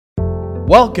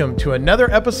Welcome to another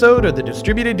episode of the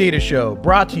Distributed Data Show,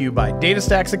 brought to you by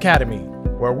DataStax Academy,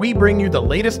 where we bring you the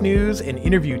latest news and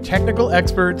interview technical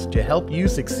experts to help you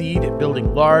succeed at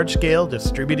building large-scale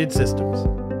distributed systems.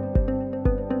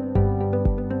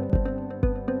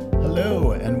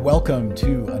 Hello, and welcome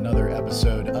to another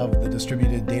episode of the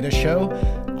Distributed Data Show.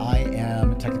 I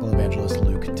am technical evangelist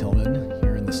Luke Tillman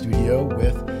here in the studio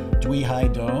with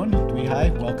DuyHai Doan.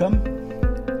 DuyHai, welcome.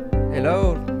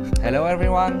 Hello. Hello,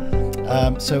 everyone.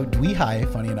 So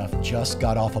DuyHai, funny enough, just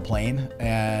got off a plane,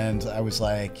 and I was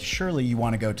like, surely you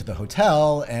want to go to the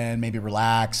hotel and maybe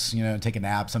relax, take a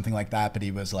nap, something like that. But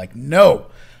he was like, no,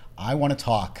 I want to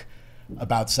talk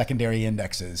about secondary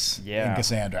indexes in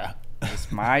Cassandra.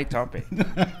 It's my topic.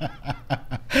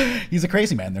 He's a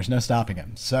crazy man. There's no stopping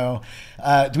him. So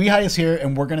DuyHai is here,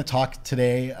 and we're going to talk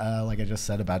today, like I just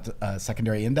said, about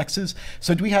secondary indexes.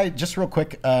 So DuyHai, just real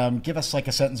quick, give us like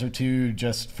a sentence or two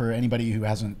just for anybody who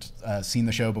hasn't seen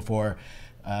the show before.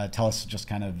 Tell us just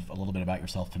kind of a little bit about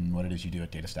yourself and what it is you do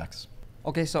at DataStax.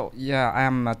 Okay, so I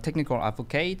am a technical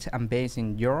advocate. I'm based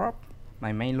in Europe.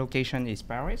 My main location is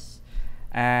Paris.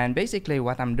 And basically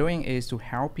what I'm doing is to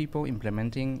help people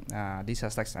implementing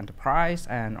DataStax Enterprise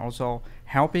and also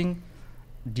helping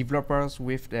developers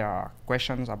with their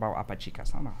questions about Apache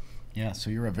Cassandra. Yeah, so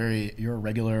you're a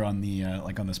regular on the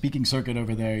on the speaking circuit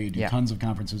over there. You do tons of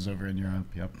conferences over in Europe.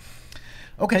 Yep.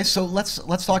 Okay, so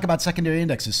let's talk about secondary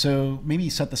indexes. So maybe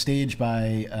set the stage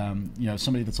by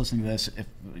somebody that's listening to this.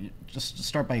 Just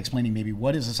start by explaining maybe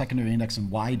what is a secondary index and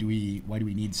why do we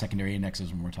need secondary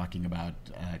indexes when we're talking about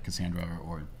Cassandra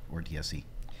or DSE.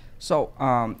 So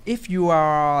if you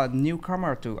are a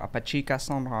newcomer to Apache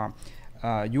Cassandra,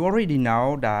 you already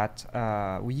know that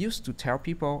we used to tell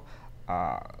people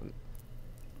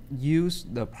use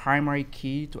the primary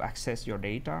key to access your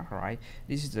data, right?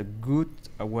 This is a good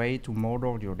way to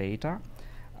model your data.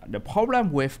 The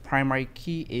problem with primary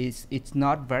key is it's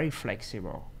not very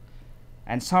flexible.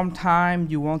 And sometimes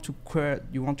you want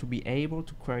to be able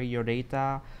to query your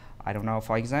data. I don't know,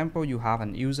 for example, you have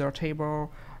an user table.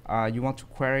 You want to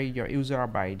query your user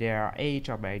by their age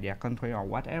or by their country or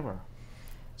whatever.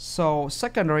 So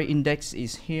secondary index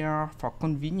is here for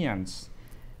convenience.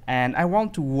 And I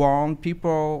want to warn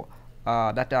people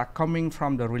that are coming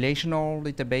from the relational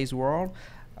database world.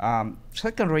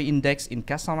 Secondary index in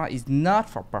Cassandra is not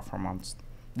for performance.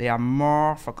 They are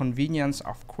more for convenience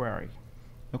of query.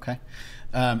 Okay.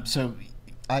 So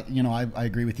I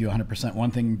agree with you 100%.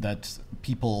 One thing that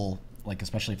people, like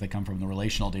especially if they come from the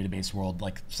relational database world,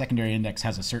 like secondary index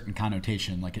has a certain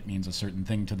connotation, like it means a certain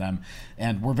thing to them.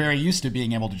 And we're very used to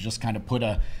being able to just kind of put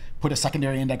a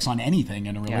secondary index on anything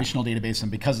in a relational database, and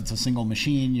because it's a single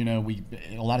machine,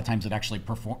 a lot of times it actually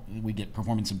we get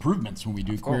performance improvements when we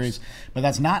do queries, but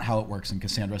that's not how it works in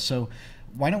Cassandra. So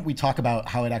why don't we talk about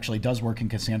how it actually does work in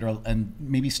Cassandra, and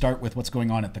maybe start with what's going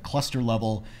on at the cluster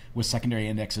level with secondary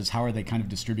indexes. How are they kind of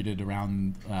distributed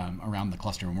around the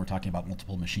cluster when we're talking about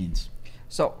multiple machines?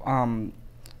 So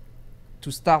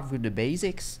to start with the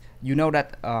basics, you know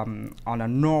that on a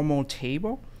normal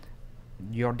table,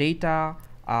 your data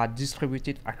are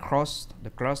distributed across the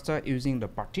cluster using the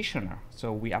partitioner.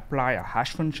 So we apply a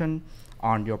hash function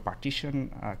on your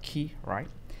partition key, right?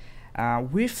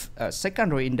 With a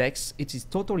secondary index, it is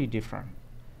totally different.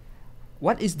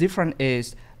 What is different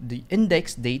is the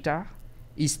index data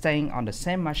is staying on the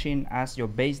same machine as your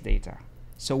base data.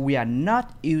 So we are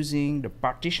not using the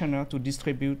partitioner to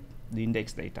distribute the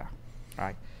index data,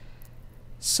 right?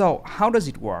 So how does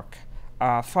it work?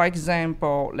 For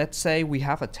example, let's say we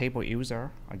have a table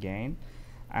user again,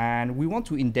 and we want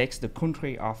to index the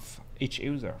country of each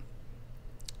user.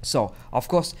 So, of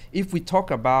course, if we talk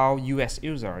about US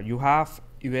user, you have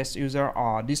US user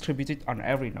are distributed on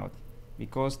every node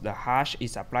because the hash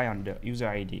is applied on the user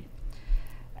ID.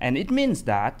 And it means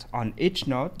that on each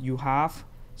node, you have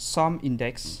some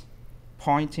index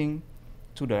pointing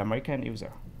to the American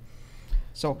user.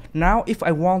 So now if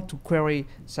I want to query,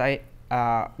 say,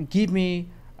 give me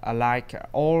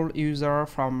all user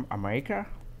from America,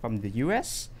 from the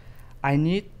US, I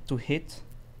need to hit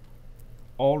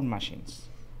all machines.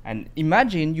 And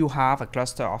imagine you have a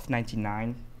cluster of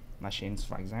 99 machines,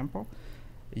 for example.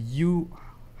 You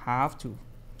have to.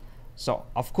 So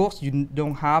of course you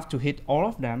don't have to hit all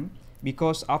of them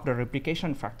because of the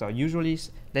replication factor. Usually,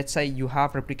 let's say you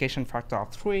have replication factor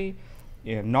of 3.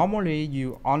 Normally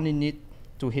you only need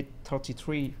to hit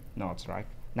 33 nodes, right?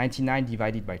 99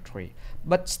 divided by 3.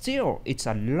 But still, it's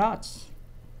a lot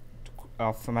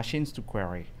of machines to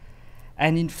query.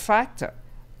 And in fact,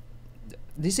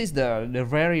 this is the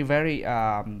very, very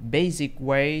basic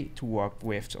way to work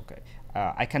with. Okay,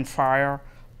 I can fire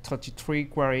 33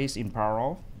 queries in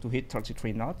parallel. to hit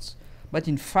 33 nodes. But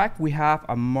in fact, we have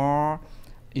a more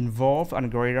involved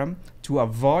algorithm to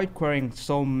avoid querying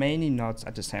so many nodes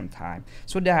at the same time.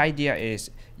 So the idea is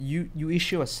you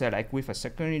issue a select with a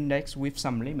secondary index with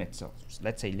some limits. So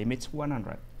let's say limits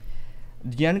 100.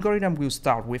 The algorithm will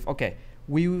start with, okay,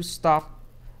 we will start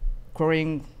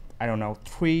querying, I don't know,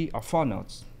 3 or 4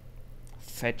 nodes.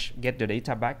 Fetch, get the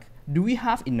data back. Do we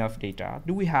have enough data?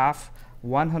 Do we have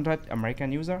 100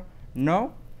 American users?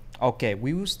 No? Okay,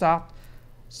 we will start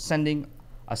sending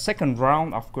a second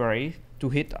round of query to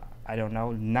hit, I don't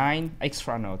know, 9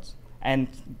 extra nodes, and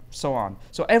so on.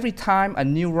 So every time a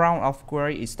new round of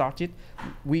query is started,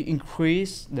 we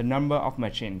increase the number of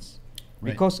machines.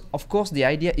 Right. Because, of course, the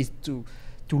idea is to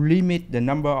limit the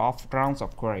number of rounds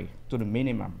of query to the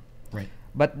minimum. Right.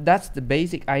 But that's the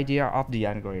basic idea of the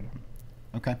algorithm.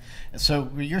 Okay, so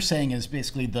what you're saying is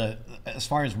basically as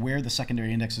far as where the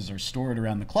secondary indexes are stored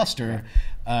around the cluster,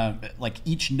 like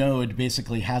each node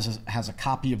basically has a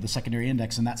copy of the secondary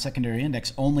index, and that secondary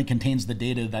index only contains the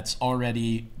data that's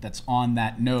on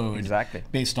that node. Exactly.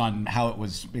 Based on how it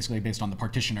was based on the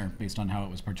partitioner, based on how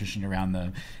it was partitioned around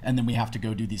and then we have to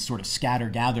go do these sort of scatter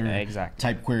gather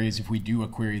type queries if we do a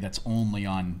query that's only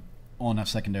on a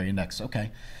secondary index.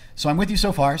 Okay. So I'm with you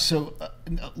so far. So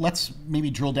let's maybe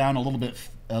drill down a little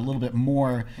bit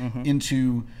more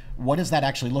into what does that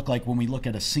actually look like when we look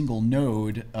at a single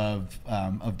node of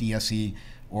DSE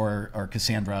or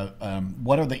Cassandra.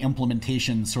 What are the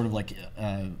implementations, sort of like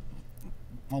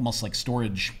almost like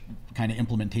storage kind of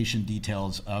implementation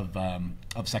details of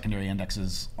secondary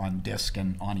indexes on disk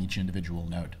and on each individual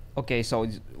node? Okay, so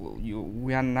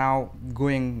we are now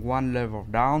going one level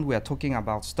down. We are talking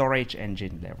about storage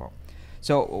engine level.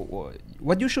 So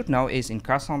what you should know is in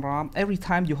Cassandra, every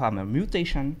time you have a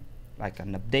mutation, like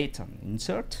an update, an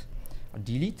insert, or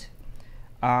delete,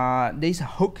 there is a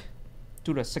hook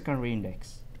to the secondary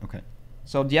index. Okay.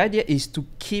 So the idea is to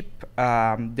keep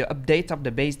the update of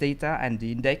the base data and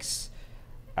the index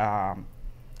as,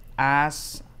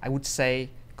 I would say,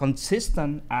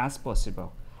 consistent as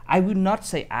possible. I will not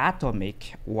say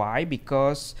atomic. Why?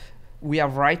 Because we are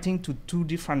writing to 2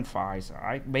 different files,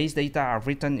 right? Base data are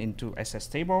written into SS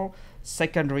table.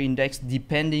 Secondary index,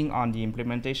 depending on the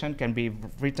implementation, can be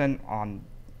written on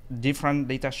different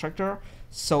data structure.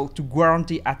 So to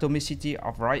guarantee atomicity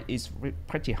of write is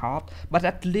pretty hard. But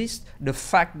at least the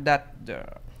fact that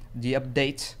the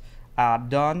updates are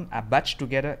done, are batched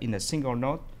together in a single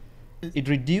node, it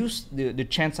reduces the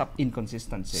chance of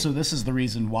inconsistency. So this is the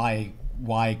reason why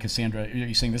Cassandra,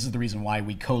 you're saying this is the reason why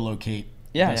we co-locate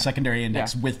the secondary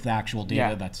index with the actual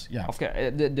data. That's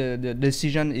Okay. The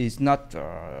decision is not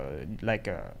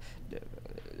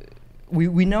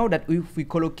we know that if we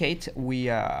collocate, we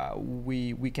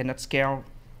cannot scale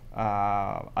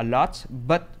a lot,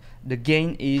 but the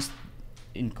gain is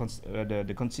in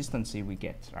the consistency we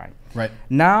get. Right.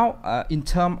 Now, in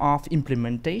terms of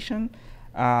implementation,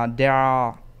 there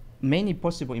are many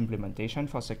possible implementation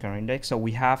for secondary index. So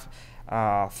we have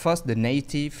first the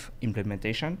native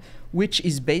implementation, which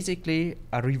is basically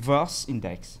a reverse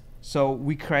index. So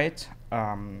we create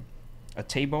a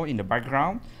table in the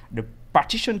background. The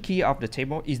partition key of the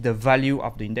table is the value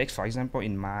of the index. For example,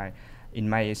 in my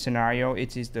scenario,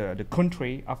 it is the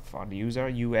country of the user,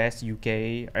 US,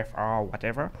 UK, FR,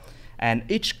 whatever. And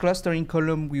each clustering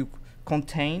column will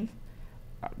contain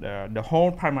the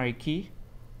whole primary key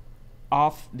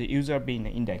of the user being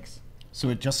indexed. So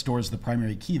it just stores the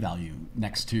primary key value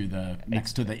next to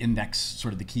the index,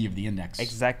 sort of the key of the index.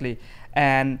 Exactly.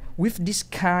 And with this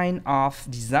kind of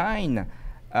design,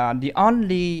 the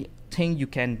only thing you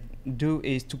can do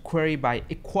is to query by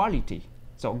equality.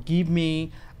 So give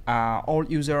me all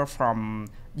user from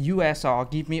US, or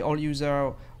give me all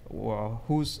user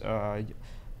who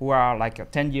are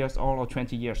like 10 years old or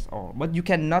 20 years old. But you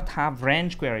cannot have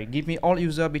range query. Give me all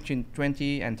user between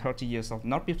 20 and 30 years old.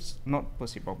 Not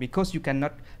possible, because you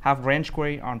cannot have range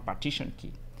query on partition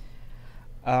key.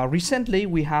 Recently,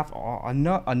 we have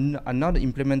another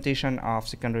implementation of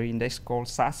secondary index called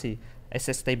SASE,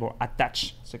 SS table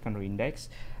attached secondary index.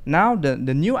 Now the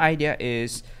new idea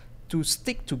is to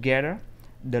stick together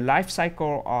the life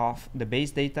cycle of the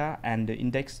base data and the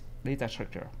index data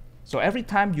structure. So every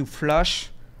time you flush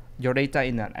your data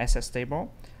in an SS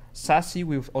table, SASE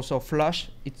will also flush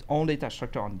its own data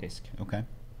structure on disk. Okay.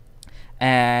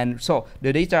 And so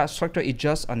the data structure is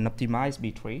just an optimized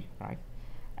B3, right?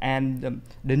 And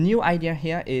the new idea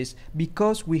here is,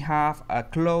 because we have a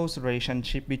close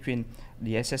relationship between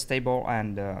the SS table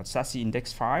and the SASE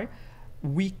index file,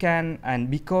 we can, and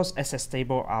because SS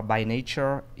table are by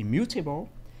nature immutable,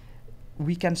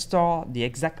 we can store the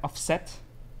exact offset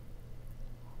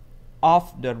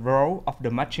of the row, of the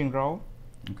matching row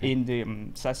in the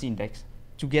SASE index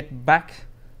to get back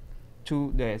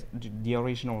to the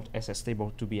original SS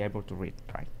table to be able to read,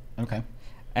 right? Okay.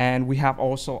 And we have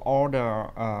also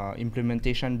other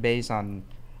implementation based on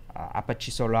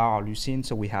Apache Solar or Lucene.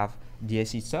 So we have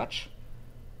DSE search,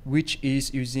 which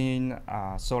is using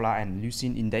Solar and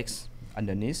Lucene index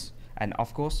underneath. And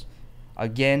of course,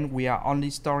 again, we are only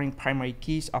storing primary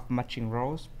keys of matching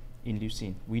rows in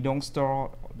Lucene. We don't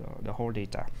store the whole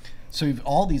data. So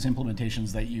all these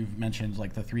implementations that you've mentioned,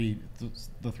 like the three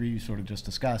you sort of just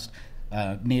discussed,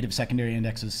 native secondary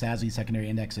indexes, SASE secondary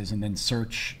indexes, and then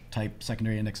search type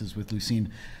secondary indexes with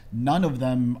Lucene, none of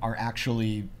them are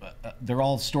actually, they're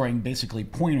all storing basically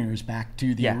pointers back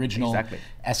to the original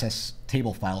SS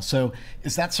table file. So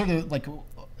is that sort of like,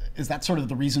 is that sort of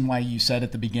the reason why you said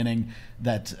at the beginning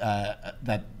that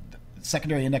that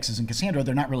secondary indexes in Cassandra,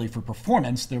 they're not really for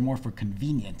performance, they're more for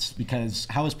convenience? Because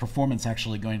how is performance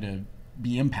actually going to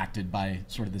be impacted by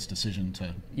sort of this decision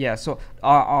to? Yeah, so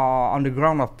on the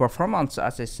ground of performance,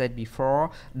 as I said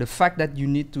before, the fact that you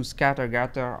need to scatter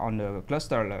gather on the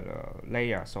cluster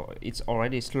layer, so it's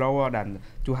already slower than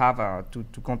to have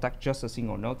to contact just a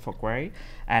single node for query.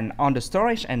 And on the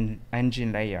storage and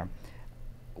engine layer,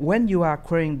 when you are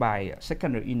querying by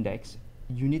secondary index,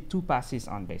 you need two passes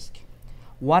on disk.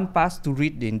 One pass to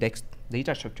read the index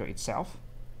data structure itself,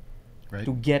 right,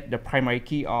 to get the primary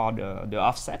key or the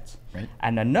offset, right,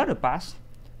 and another pass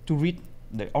to read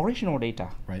the original data,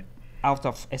 right, out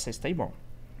of SS table.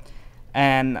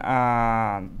 And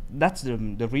that's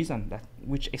the reason that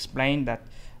which explain that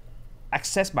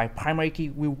access by primary key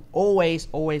will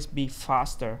always be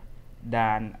faster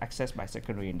than access by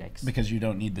secondary index. Because you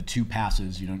don't need the two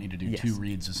passes, you don't need to do Yes. two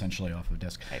reads essentially off of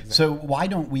disk. Exactly. So why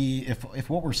don't we, if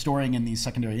what we're storing in these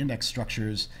secondary index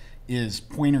structures is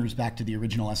pointers back to the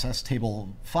original SS table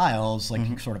files,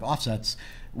 like sort of offsets,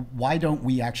 why don't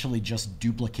we actually just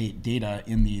duplicate data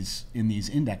in these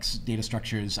index data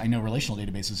structures? I know relational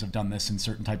databases have done this in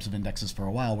certain types of indexes for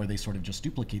a while, where they sort of just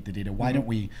duplicate the data. Why don't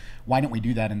we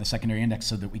do that in the secondary index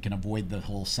so that we can avoid the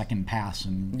whole second pass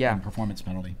and performance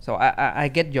penalty? So I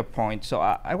get your point. So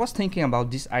I was thinking about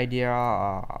this idea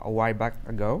a while back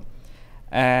ago.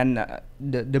 And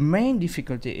the main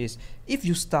difficulty is if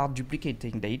you start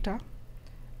duplicating data,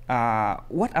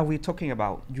 what are we talking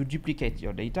about? You duplicate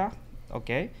your data,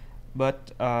 okay,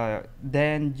 but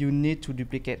then you need to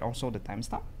duplicate also the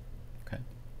timestamp. Okay.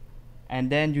 And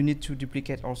then you need to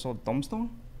duplicate also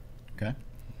tombstone. Okay.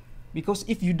 Because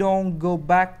if you don't go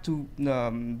back to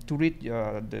read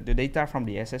the data from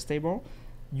the SS table,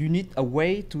 you need a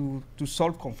way to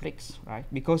solve conflicts, right?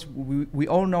 Because we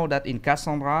all know that in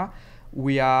Cassandra,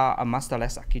 we are a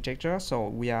masterless architecture, so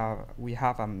we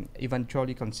have an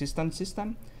eventually consistent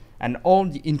system, and all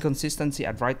the inconsistency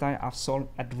at write time are solved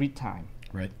at read time,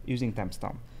 right, using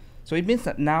timestamp. So it means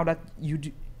that now that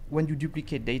when you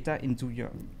duplicate data into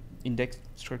your index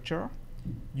structure,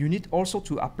 you need also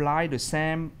to apply the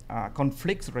same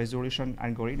conflict resolution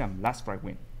algorithm, last right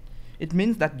win. It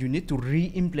means that you need to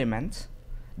re-implement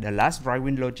the last right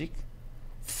win logic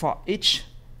for each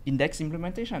index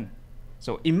implementation.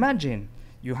 So imagine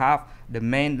you have the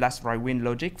main last right win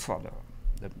logic for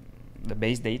the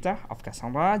base data of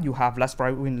Cassandra. You have last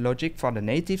right win logic for the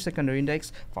native secondary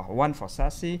index, one for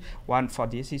SASE, one for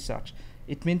DSE search.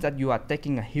 It means that you are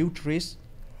taking a huge risk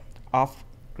of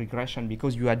regression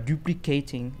because you are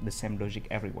duplicating the same logic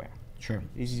everywhere. Sure.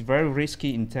 This is very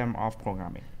risky in terms of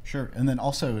programming. Sure, and then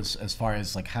also as far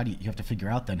as like how do you have to figure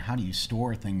out then how do you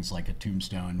store things like a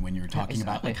tombstone when you're talking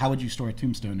about like how would you store a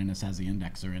tombstone in a SASE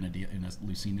index or in a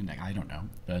Lucene index? I don't know,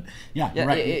 but yeah,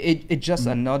 right. It's just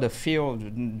another field,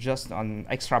 just on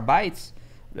extra bytes,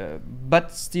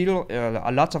 but still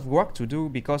a lot of work to do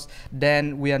because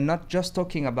then we are not just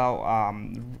talking about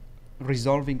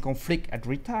resolving conflict at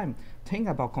read time. Think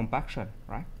about compaction,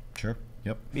 right? Sure.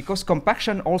 Yep. Because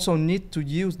compaction also need to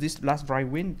use this last right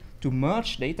win to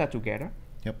merge data together.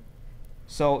 Yep.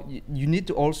 So you need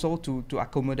to also to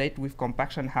accommodate with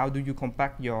compaction. How do you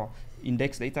compact your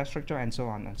index data structure and so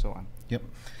on and so on. Yep.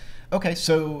 Okay,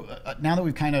 so now that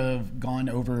we've kind of gone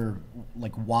over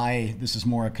like why this is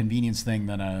more a convenience thing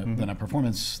than a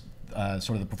performance. Sort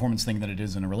of the performance thing that it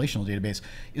is in a relational database.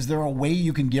 Is there a way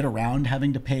you can get around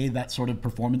having to pay that sort of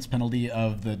performance penalty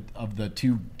of the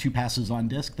two passes on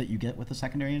disk that you get with a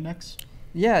secondary index?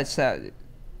 Yeah, it's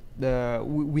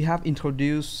we have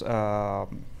introduced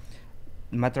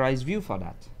materialized view for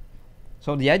that.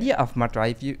 So the idea of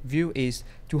materialized view is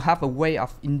to have a way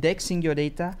of indexing your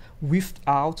data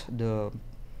without the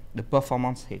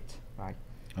performance hit, right?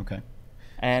 Okay.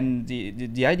 And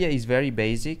the idea is very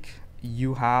basic.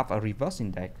 you have a reverse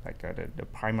index, like the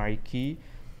primary key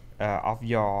of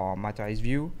your materialized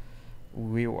view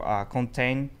will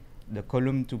contain the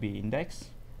column to be indexed.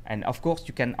 And of course,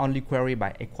 you can only query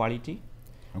by equality.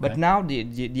 Okay. But now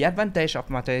the advantage of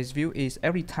materialized view is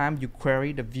every time you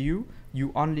query the view,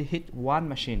 you only hit one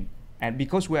machine. And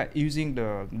because we are using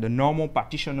the normal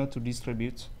partitioner to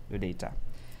distribute the data.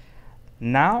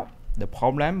 Now, the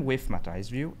problem with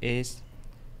materialized view is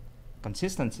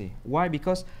consistency. Why?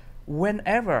 Because when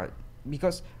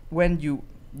you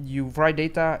write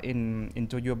data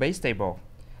into your base table,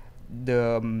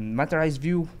 the materialized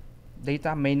view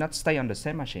data may not stay on the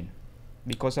same machine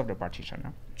because of the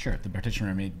partitioner. Sure, the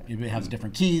partitioner has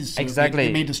different keys. So exactly.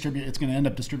 It may distribute. It's going to end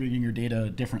up distributing your data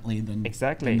differently than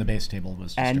the base table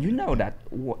was. And you know that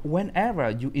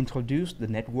whenever you introduce the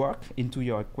network into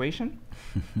your equation,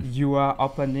 you are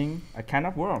opening a can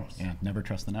of worms. Yeah, never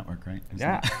trust the network, right?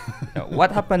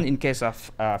 What happened in case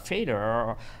of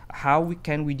failure? How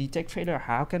can we detect failure?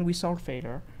 How can we solve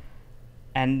failure?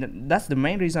 And that's the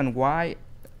main reason why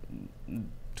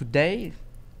today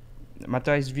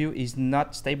materialized view is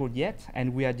not stable yet,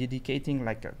 and we are dedicating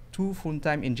like 2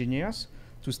 full-time engineers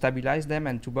to stabilize them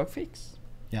and to bug fix.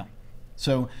 Yeah.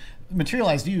 So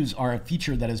materialized views are a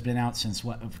feature that has been out since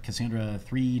Cassandra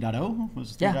 3.0?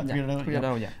 Was it 3.0?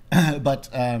 3.0, yeah. But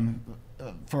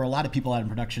for a lot of people out in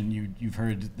production, you've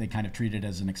heard they kind of treat it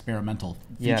as an experimental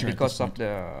feature. Yeah, because of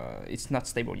it's not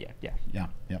stable yet. Yeah. Yeah.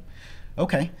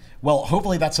 Okay. Well,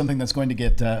 hopefully that's something that's going to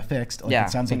get fixed. Like, yeah. It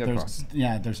sounds like there's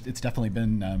it's definitely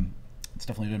been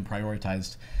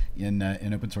prioritized in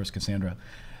open source Cassandra.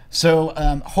 So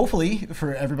hopefully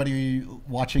for everybody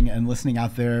watching and listening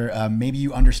out there, maybe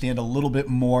you understand a little bit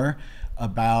more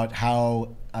about how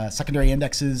secondary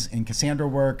indexes in Cassandra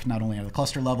work, not only at the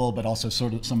cluster level, but also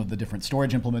sort of some of the different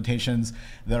storage implementations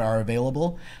that are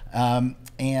available.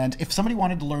 And if somebody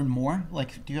wanted to learn more,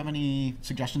 like, do you have any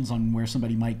suggestions on where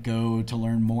somebody might go to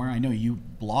learn more? I know you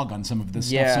blog on some of this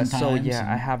stuff sometimes.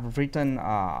 I have written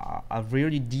a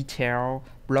really detailed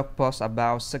blog post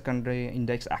about secondary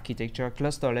index architecture,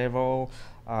 cluster level,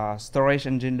 storage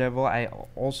engine level. I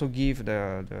also give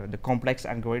the complex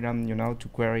algorithm, to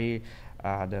query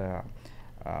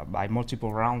by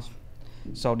multiple rounds.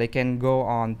 So they can go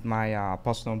on my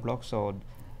personal blog, so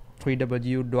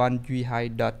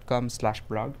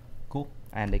www.DuyHai.com/blog. Cool.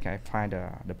 And they can find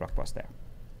the blog post there.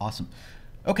 Awesome.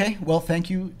 Okay, well, thank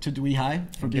you to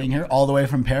DuyHai for being here all the way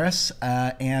from Paris.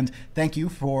 And thank you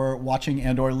for watching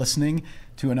and or listening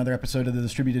to another episode of the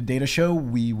Distributed Data Show.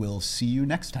 We will see you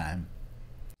next time.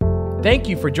 Thank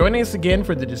you for joining us again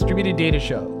for the Distributed Data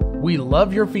Show. We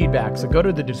love your feedback, so go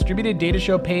to the Distributed Data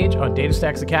Show page on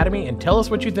DataStax Academy and tell us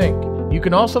what you think. You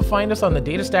can also find us on the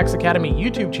DataStax Academy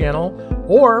YouTube channel,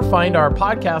 or find our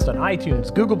podcast on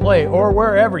iTunes, Google Play, or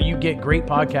wherever you get great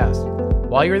podcasts.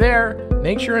 While you're there,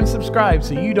 make sure and subscribe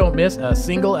so you don't miss a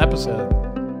single episode.